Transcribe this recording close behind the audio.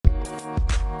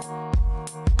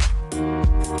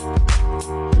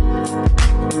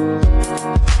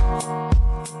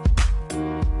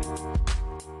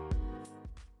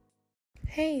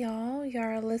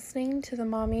listening to the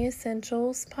Mommy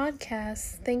Essentials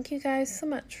podcast. Thank you guys so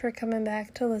much for coming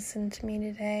back to listen to me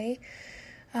today.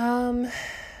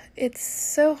 It's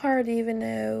so hard to even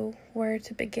know where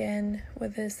to begin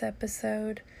with this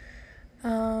episode.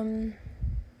 There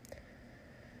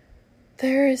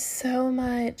is so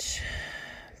much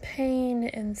pain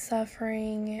and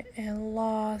suffering and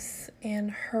loss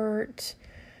and hurt.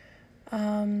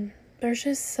 There's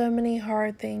just so many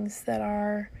hard things that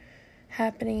are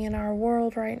happening in our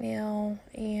world right now,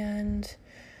 and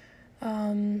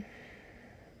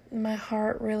my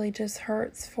heart really just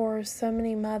hurts for so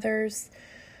many mothers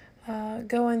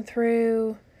going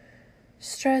through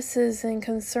stresses and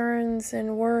concerns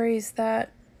and worries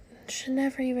that should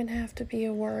never even have to be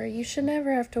a worry. You should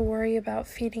never have to worry about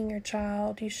feeding your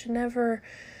child. You should never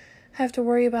have to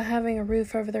worry about having a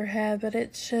roof over their head, but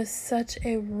it's just such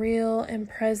a real and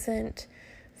present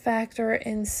factor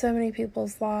in so many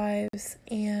people's lives,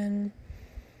 and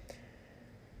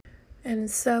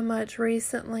so much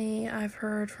recently I've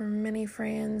heard from many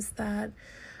friends that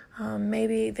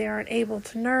maybe they aren't able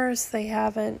to nurse, they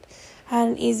haven't had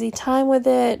an easy time with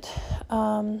it,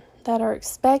 that are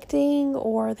expecting,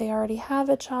 or they already have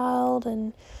a child,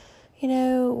 and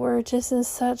we're just in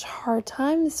such hard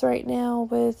times right now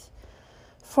with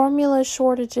formula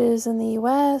shortages in the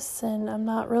U.S., and I'm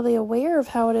not really aware of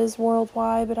how it is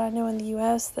worldwide, but I know in the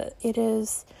U.S. that it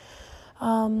is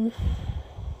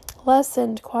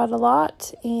lessened quite a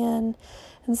lot, and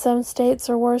in some states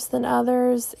are worse than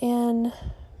others, and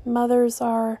mothers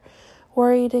are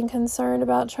worried and concerned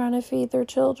about trying to feed their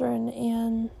children,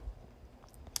 and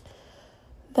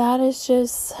that is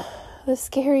just the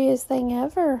scariest thing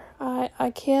ever.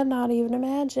 I cannot even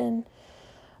imagine.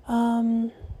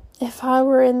 If I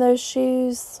were in those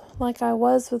shoes like I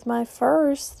was with my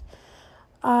first,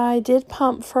 I did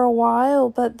pump for a while,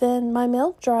 but then my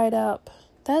milk dried up.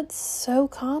 That's so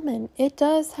common. It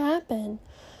does happen.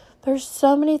 There's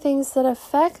so many things that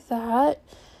affect that,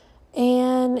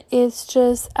 and it's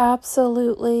just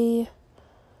absolutely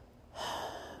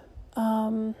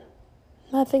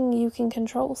nothing you can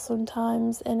control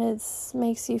sometimes, and it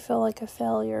makes you feel like a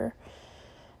failure.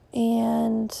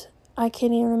 And I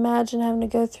can't even imagine having to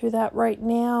go through that right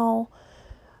now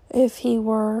if he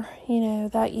were,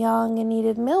 that young and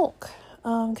needed milk.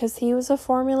 Because he was a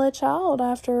formula child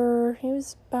after he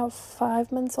was about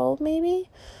 5 months old, maybe.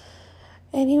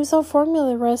 And he was on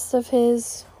formula the rest of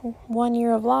his 1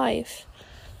 year of life.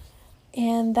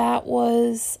 And that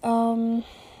was,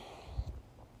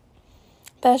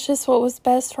 that's just what was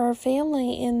best for our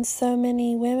family. And so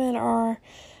many women are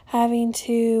having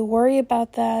to worry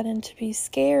about that and to be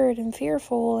scared and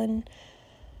fearful, and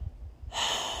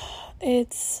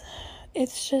it's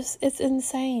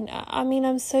insane. I mean,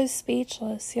 I'm so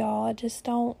speechless, y'all. I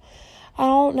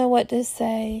don't know what to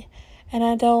say, and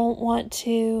I don't want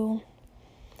to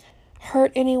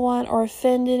hurt anyone or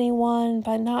offend anyone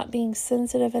by not being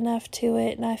sensitive enough to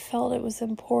it, and I felt it was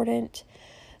important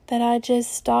that I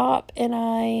just stop and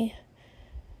I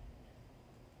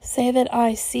say that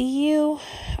I see you,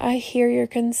 I hear your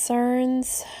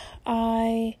concerns,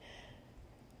 I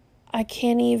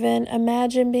can't even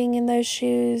imagine being in those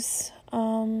shoes.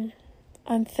 I'm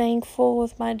thankful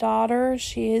with my daughter.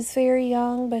 She is very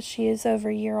young, but she is over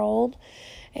a year old,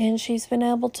 and she's been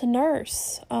able to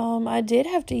nurse. I did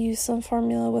have to use some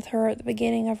formula with her at the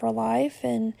beginning of her life,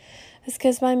 and it's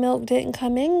because my milk didn't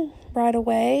come in right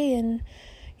away, and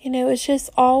it's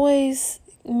just always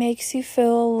makes you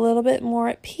feel a little bit more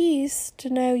at peace to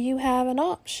know you have an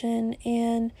option.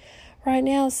 And right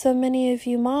now, so many of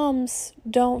you moms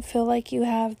don't feel like you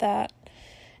have that.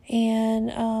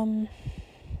 And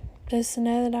just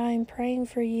know that I am praying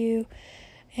for you,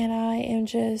 and I am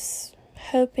just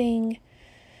hoping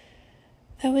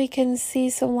that we can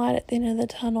see some light at the end of the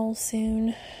tunnel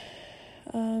soon.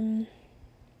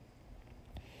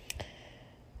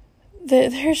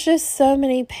 There's just so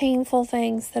many painful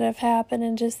things that have happened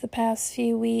in just the past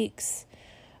few weeks,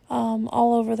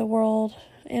 all over the world,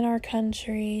 in our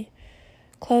country,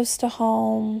 close to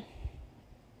home.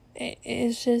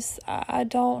 It's just, I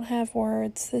don't have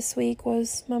words. This week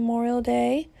was Memorial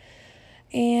Day,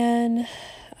 and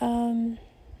I'm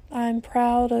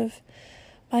proud of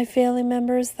my family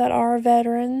members that are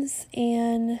veterans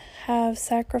and have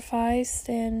sacrificed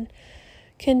and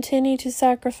continue to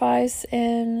sacrifice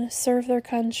and serve their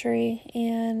country,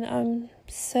 and I'm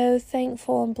so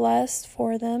thankful and blessed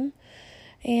for them.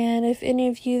 And if any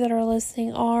of you that are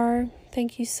listening are,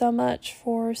 thank you so much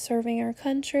for serving our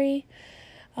country.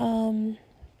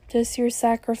 Just your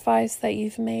sacrifice that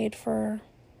you've made for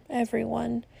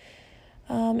everyone.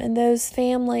 And those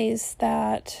families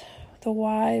that the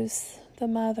wives, the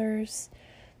mothers,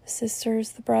 the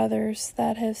sisters, the brothers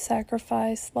that have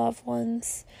sacrificed loved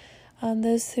ones,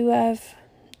 those who have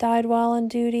died while on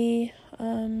duty.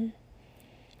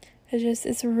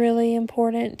 It's really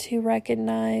important to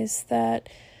recognize that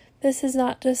this is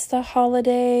not just a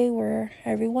holiday where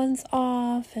everyone's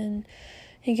off and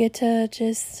you get to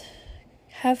just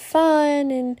have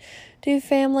fun and do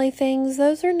family things.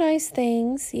 Those are nice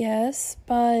things, yes,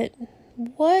 but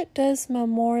what does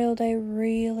Memorial Day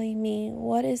really mean?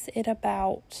 What is it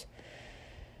about?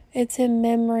 It's in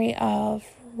memory of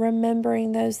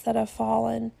remembering those that have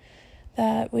fallen,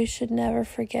 that we should never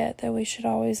forget, that we should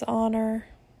always honor,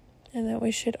 and that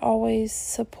we should always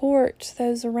support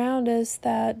those around us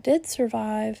that did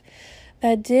survive,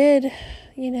 that did,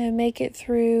 make it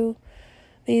through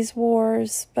these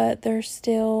wars, but they're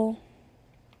still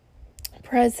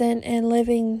present and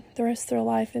living the rest of their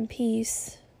life in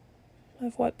peace,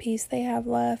 of what peace they have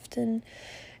left. And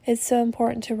it's so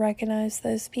important to recognize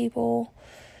those people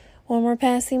when we're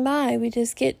passing by. We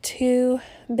just get too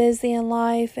busy in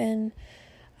life. And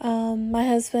my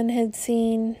husband had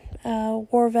seen a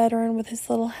war veteran with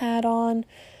his little hat on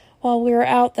while we were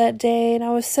out that day, and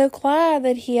I was so glad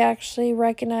that he actually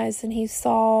recognized and he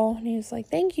saw, and he was like,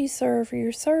 "Thank you, sir, for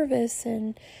your service."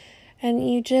 And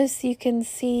you can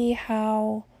see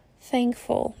how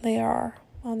thankful they are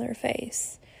on their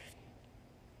face.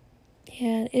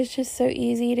 And it's just so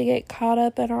easy to get caught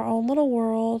up in our own little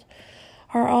world,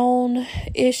 our own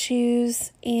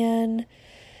issues, and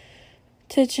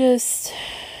to just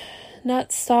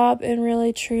not stop and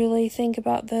really truly think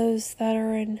about those that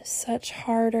are in such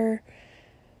harder,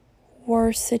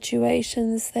 worse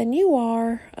situations than you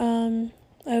are.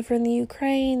 Over in the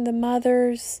Ukraine, the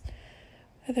mothers,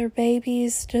 their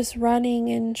babies just running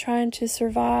and trying to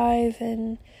survive.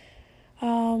 And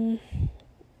my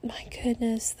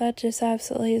goodness, that just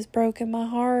absolutely has broken my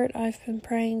heart. I've been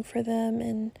praying for them,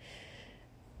 and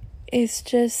it's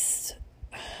just,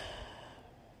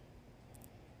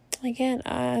 again,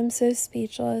 I'm so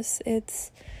speechless.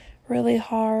 It's really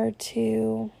hard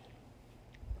to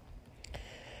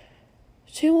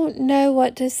know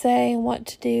what to say and what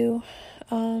to do.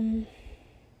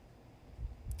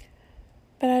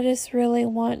 But I just really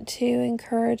want to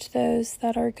encourage those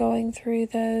that are going through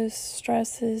those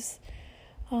stresses.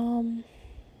 That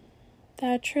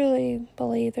I truly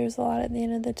believe there's a light at the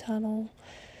end of the tunnel,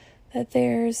 that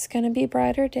there's going to be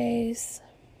brighter days,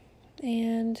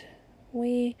 and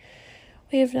we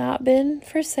have not been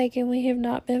forsaken. We have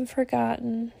not been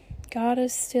forgotten. God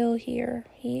is still here.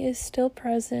 He is still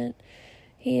present.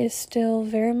 He is still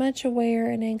very much aware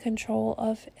and in control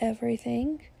of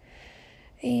everything.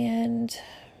 And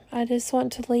I just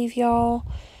want to leave y'all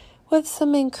with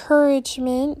some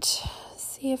encouragement.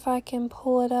 See if I can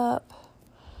pull it up.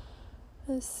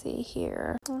 Let's see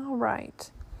here. All right.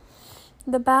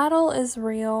 The battle is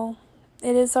real.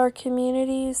 It is our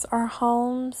communities, our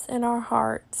homes, and our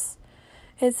hearts.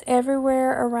 It's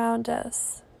everywhere around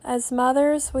us. As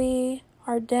mothers, we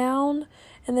are down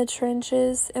in the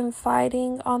trenches and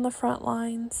fighting on the front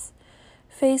lines,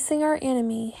 facing our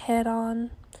enemy head on.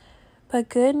 But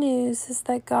good news is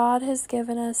that God has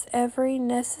given us every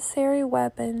necessary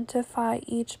weapon to fight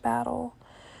each battle.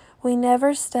 We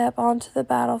never step onto the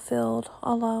battlefield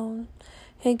alone.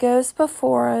 He goes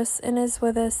before us and is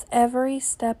with us every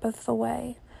step of the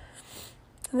way.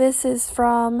 This is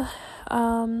from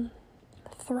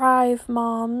Thrive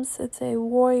Moms. It's a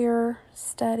warrior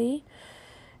study.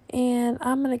 And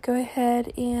I'm going to go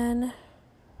ahead and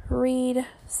read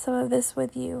some of this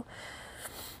with you.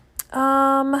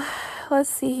 Let's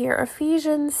see here.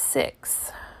 Ephesians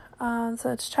 6. So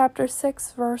it's chapter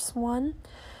 6, verse 1.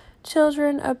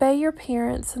 Children, obey your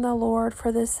parents in the Lord,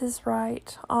 for this is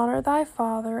right. Honor thy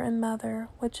father and mother,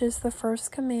 which is the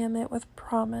first commandment with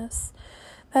promise,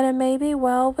 that it may be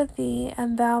well with thee,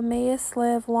 and thou mayest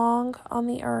live long on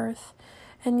the earth.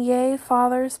 And yea,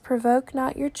 fathers, provoke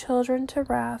not your children to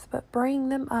wrath, but bring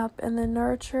them up in the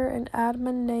nurture and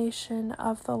admonition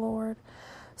of the Lord.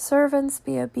 Servants,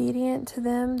 be obedient to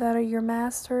them that are your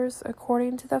masters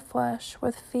according to the flesh,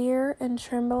 with fear and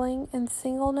trembling and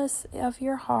singleness of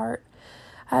your heart,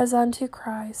 as unto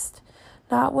Christ,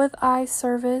 not with eye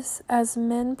service as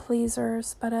men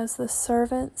pleasers, but as the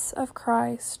servants of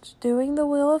Christ, doing the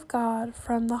will of God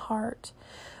from the heart,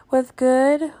 with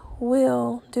good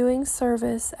will doing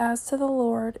service as to the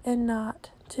Lord and not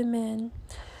to men,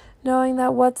 knowing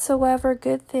that whatsoever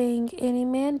good thing any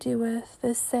man doeth,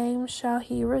 the same shall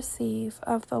he receive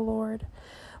of the Lord,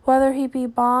 whether he be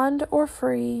bond or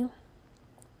free.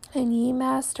 And ye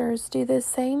masters, do the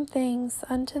same things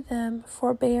unto them,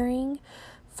 forbearing,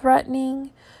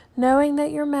 threatening, knowing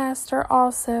that your master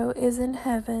also is in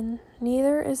heaven,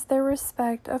 neither is there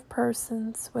respect of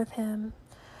persons with him.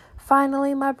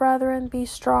 Finally, my brethren, be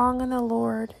strong in the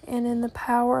Lord and in the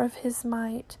power of his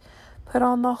might. Put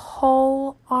on the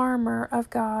whole armor of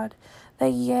God,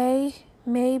 that ye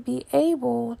may be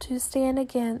able to stand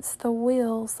against the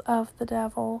wiles of the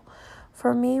devil.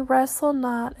 For we wrestle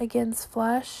not against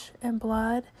flesh and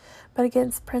blood, but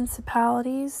against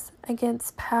principalities,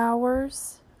 against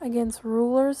powers, against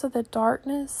rulers of the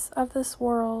darkness of this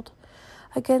world,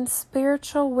 against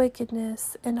spiritual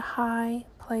wickedness in high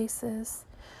places.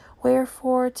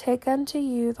 Wherefore take unto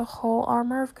you the whole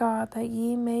armor of God, that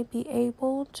ye may be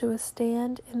able to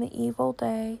withstand in the evil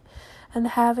day, and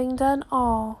having done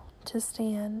all, to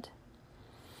stand.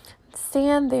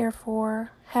 Stand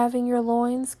therefore, having your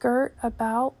loins girt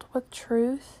about with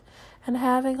truth, and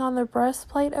having on the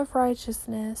breastplate of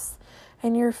righteousness,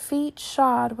 and your feet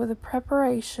shod with the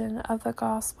preparation of the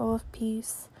gospel of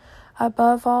peace.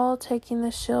 Above all, taking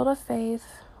the shield of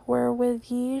faith, wherewith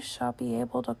ye shall be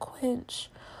able to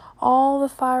quench all the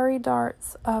fiery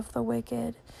darts of the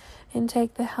wicked, and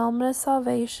take the helmet of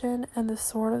salvation and the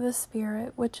sword of the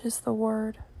Spirit, which is the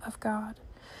word of God,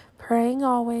 praying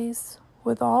always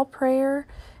with all prayer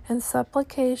and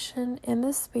supplication in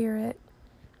the Spirit,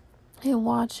 and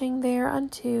watching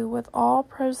thereunto with all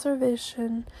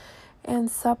preservation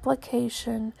and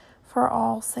supplication for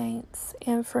all saints,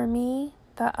 and for me,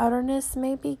 that utterance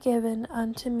may be given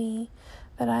unto me,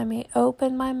 that I may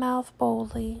open my mouth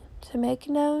boldly, to make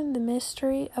known the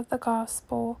mystery of the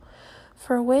gospel,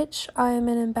 for which I am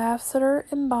an ambassador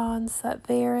in bonds, that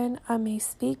therein I may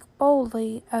speak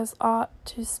boldly as ought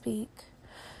to speak.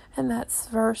 And that's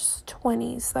verse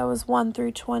 20. So that was 1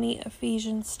 through 20,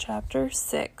 Ephesians chapter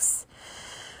 6.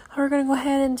 We're going to go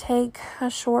ahead and take a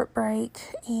short break,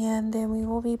 and then we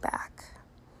will be back.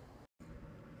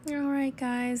 Alright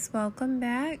guys, welcome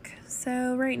back.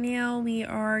 So right now we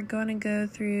are going to go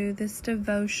through this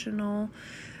devotional.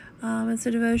 It's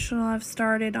a devotional I've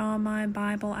started on my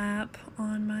Bible app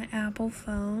on my Apple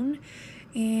phone,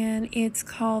 and it's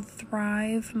called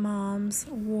Thrive Mom's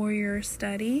Warrior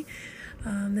Study.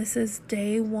 This is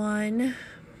day 1,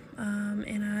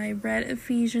 and I read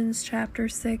Ephesians chapter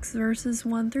 6, verses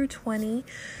 1 through 20.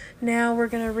 Now we're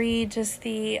going to read just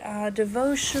the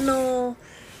devotional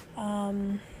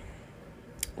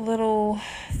little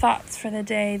thoughts for the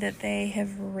day that they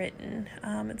have written.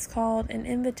 It's called An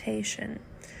Invitation.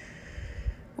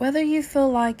 Whether you feel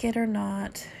like it or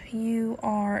not, you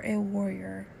are a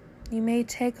warrior. You may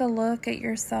take a look at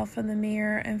yourself in the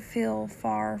mirror and feel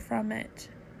far from it.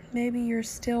 Maybe you're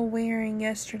still wearing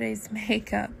yesterday's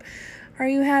makeup, or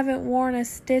you haven't worn a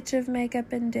stitch of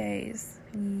makeup in days.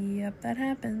 Yep, that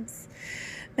happens.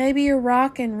 Maybe you're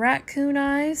rocking raccoon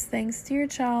eyes thanks to your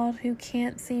child who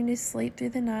can't seem to sleep through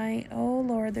the night. Oh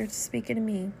Lord, they're speaking to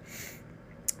me.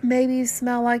 Maybe you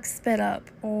smell like spit up,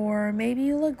 or maybe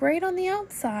you look great on the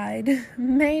outside.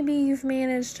 Maybe you've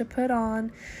managed to put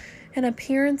on an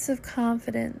appearance of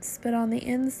confidence, but on the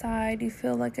inside you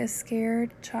feel like a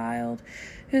scared child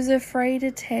who's afraid to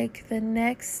take the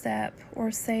next step or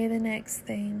say the next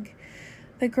thing.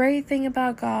 The great thing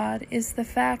about God is the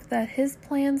fact that His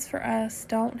plans for us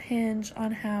don't hinge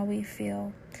on how we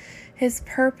feel. His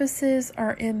purposes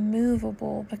are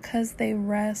immovable because they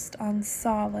rest on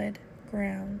solid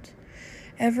ground.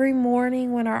 Every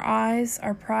morning when our eyes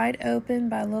are pried open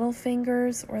by little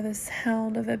fingers or the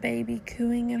sound of a baby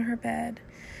cooing in her bed,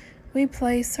 we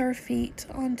place our feet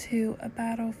onto a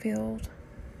battlefield.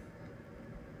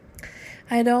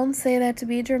 I don't say that to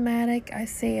be dramatic, I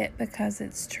say it because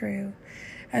it's true.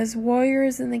 As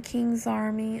warriors in the King's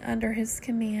army under His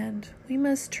command, we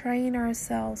must train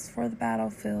ourselves for the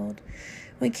battlefield.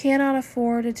 We cannot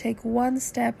afford to take one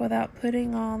step without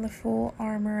putting on the full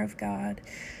armor of God.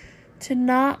 To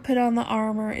not put on the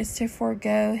armor is to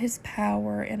forego His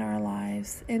power in our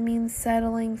lives. It means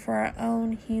settling for our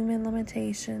own human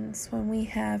limitations when we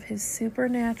have His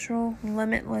supernatural,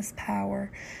 limitless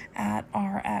power at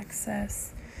our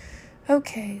access.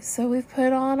 Okay, so we've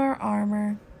put on our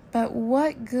armor, but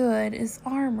what good is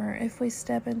armor if we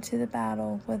step into the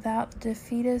battle without the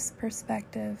defeatist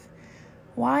perspective?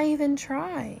 Why even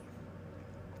try?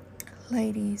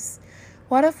 Ladies,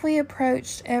 what if we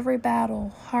approached every battle,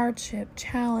 hardship,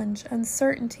 challenge,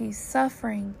 uncertainty,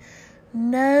 suffering,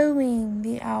 knowing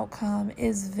the outcome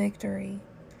is victory?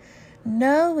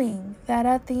 Knowing that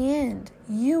at the end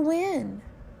you win,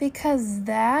 because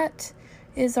that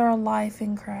is our life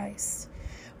in Christ.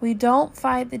 We don't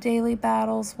fight the daily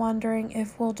battles wondering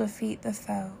if we'll defeat the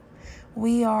foe.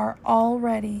 We are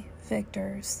already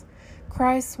victors.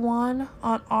 Christ won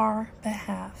on our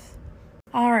behalf.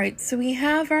 All right, so we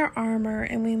have our armor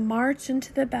and we march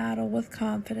into the battle with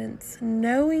confidence,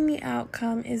 knowing the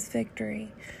outcome is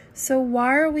victory. So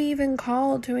why are we even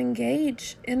called to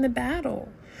engage in the battle?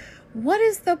 What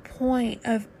is the point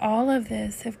of all of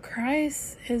this if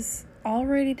Christ has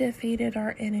already defeated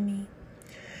our enemy?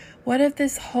 What if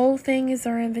this whole thing is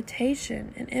our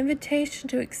invitation, an invitation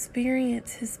to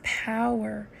experience His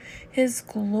power, His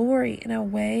glory in a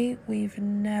way we've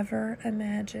never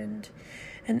imagined?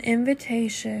 An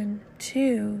invitation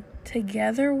to,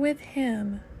 together with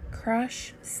Him,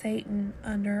 crush Satan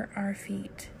under our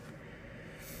feet.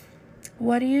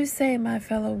 What do you say, my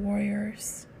fellow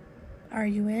warriors? Are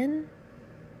you in?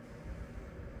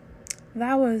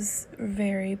 That was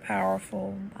very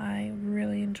powerful. I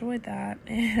really enjoyed that.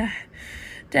 And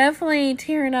definitely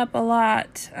tearing up a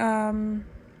lot. A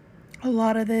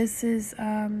lot of this is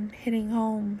hitting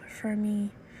home for me.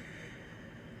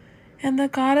 And the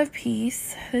God of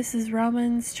peace, this is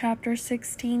Romans chapter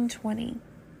 16:20.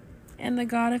 And the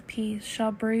God of peace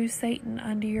shall bruise Satan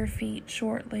under your feet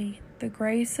shortly. The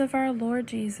grace of our Lord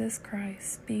Jesus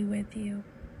Christ be with you.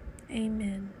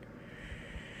 Amen.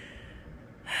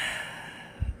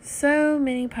 So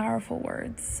many powerful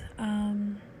words.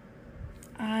 I'm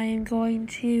going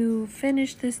to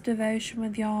finish this devotion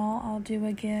with y'all. I'll do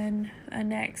again the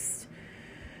next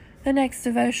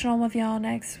devotional with y'all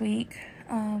next week.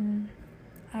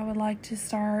 I would like to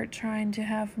start trying to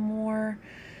have more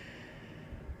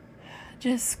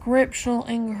just scriptural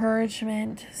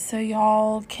encouragement so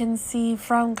y'all can see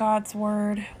from God's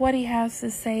word what He has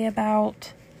to say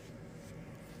about,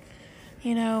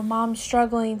 Mom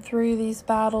struggling through these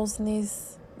battles and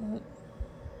these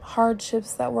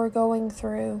hardships that we're going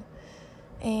through,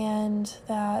 and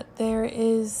that there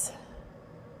is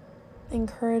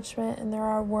encouragement and there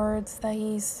are words that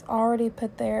He's already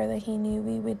put there that He knew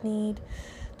we would need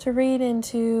to read and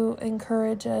to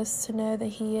encourage us to know that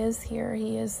He is here,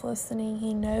 He is listening,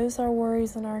 He knows our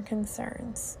worries and our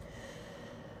concerns.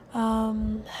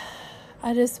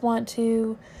 I just want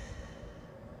to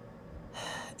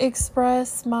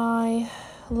express my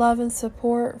love and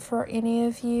support for any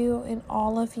of you and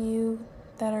all of you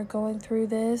that are going through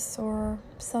this or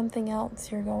something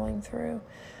else you're going through.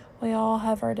 We all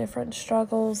have our different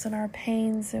struggles and our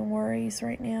pains and worries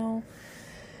right now.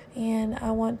 And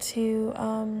I want to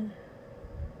go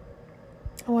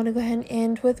ahead and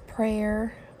end with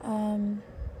prayer, and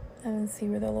then see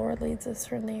where the Lord leads us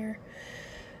from there.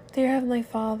 Dear Heavenly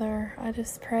Father, I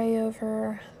just pray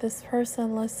over this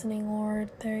person listening, Lord.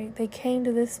 They came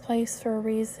to this place for a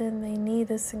reason. They need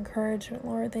this encouragement,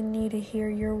 Lord. They need to hear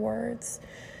your words.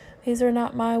 These are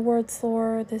not my words,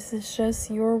 Lord. This is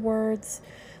just your words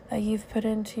that you've put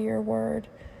into your word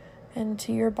and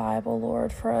to your Bible,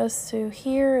 Lord, for us to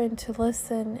hear and to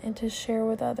listen and to share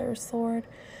with others, Lord.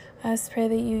 I just pray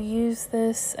that you use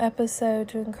this episode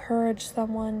to encourage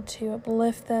someone, to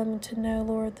uplift them, to know,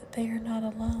 Lord, that they are not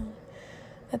alone,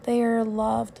 that they are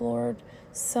loved, Lord,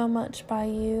 so much by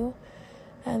you,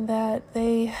 and that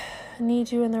they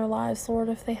need you in their lives, Lord,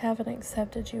 if they haven't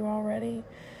accepted you already.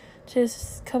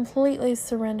 Just completely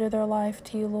surrender their life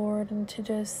to you, Lord, and to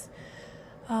just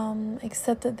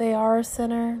accept that they are a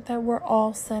sinner, that we're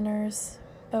all sinners,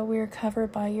 but we are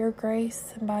covered by your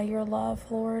grace and by your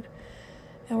love, Lord.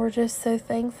 And we're just so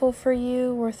thankful for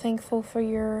you. We're thankful for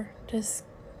your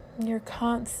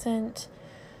constant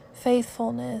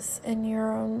faithfulness and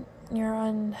your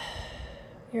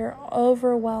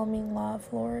overwhelming love,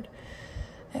 Lord.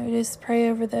 And we just pray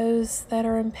over those that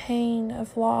are in pain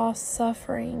of loss,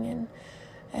 suffering,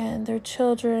 and their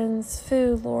children's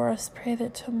food, Lord. I just pray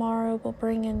that tomorrow will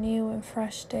bring a new and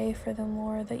fresh day for them,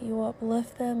 Lord, that you will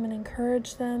uplift them and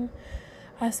encourage them.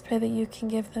 I just pray that you can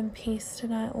give them peace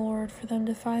tonight, Lord, for them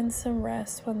to find some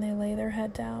rest when they lay their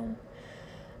head down.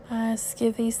 I just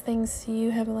give these things to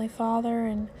you, Heavenly Father,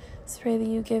 and just pray that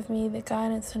you give me the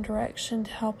guidance and direction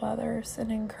to help others and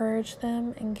encourage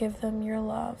them and give them your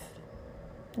love.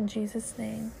 In Jesus'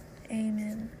 name,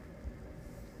 amen.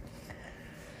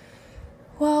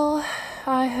 Well,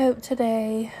 I hope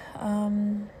today,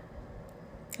 I'm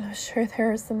sure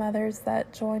there are some others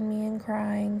that join me in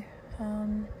crying.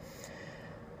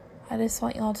 I just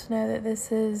want y'all to know that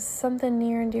this is something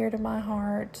near and dear to my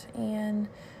heart, and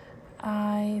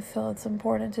I feel it's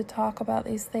important to talk about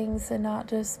these things and not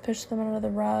just push them under the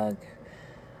rug.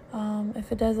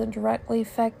 If it doesn't directly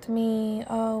affect me,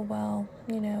 oh well,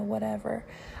 whatever.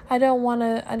 I don't want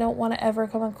to ever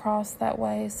come across that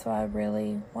way, so I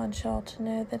really want y'all to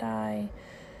know that I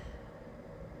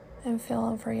am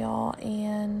feeling for y'all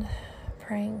and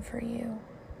praying for you.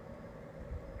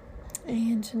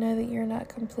 And to know that you're not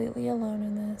completely alone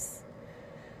in this.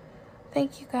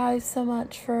 Thank you guys so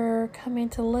much for coming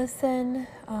to listen.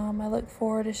 I look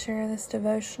forward to sharing this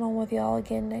devotional with y'all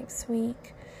again next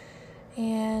week.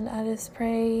 And I just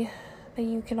pray that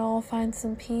you can all find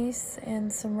some peace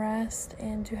and some rest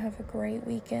and to have a great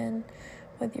weekend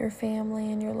with your family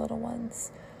and your little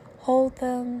ones. Hold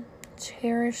them,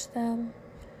 cherish them.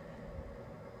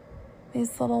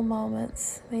 These little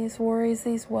moments, these worries,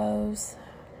 these woes,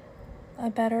 a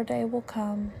better day will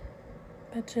come.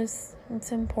 But it's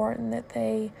important that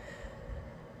they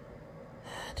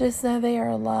just know they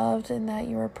are loved and that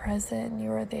you are present and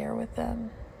you are there with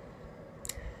them.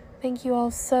 Thank you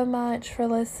all so much for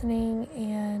listening.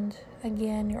 And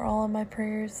again, you're all in my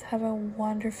prayers. Have a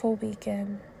wonderful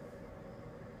weekend.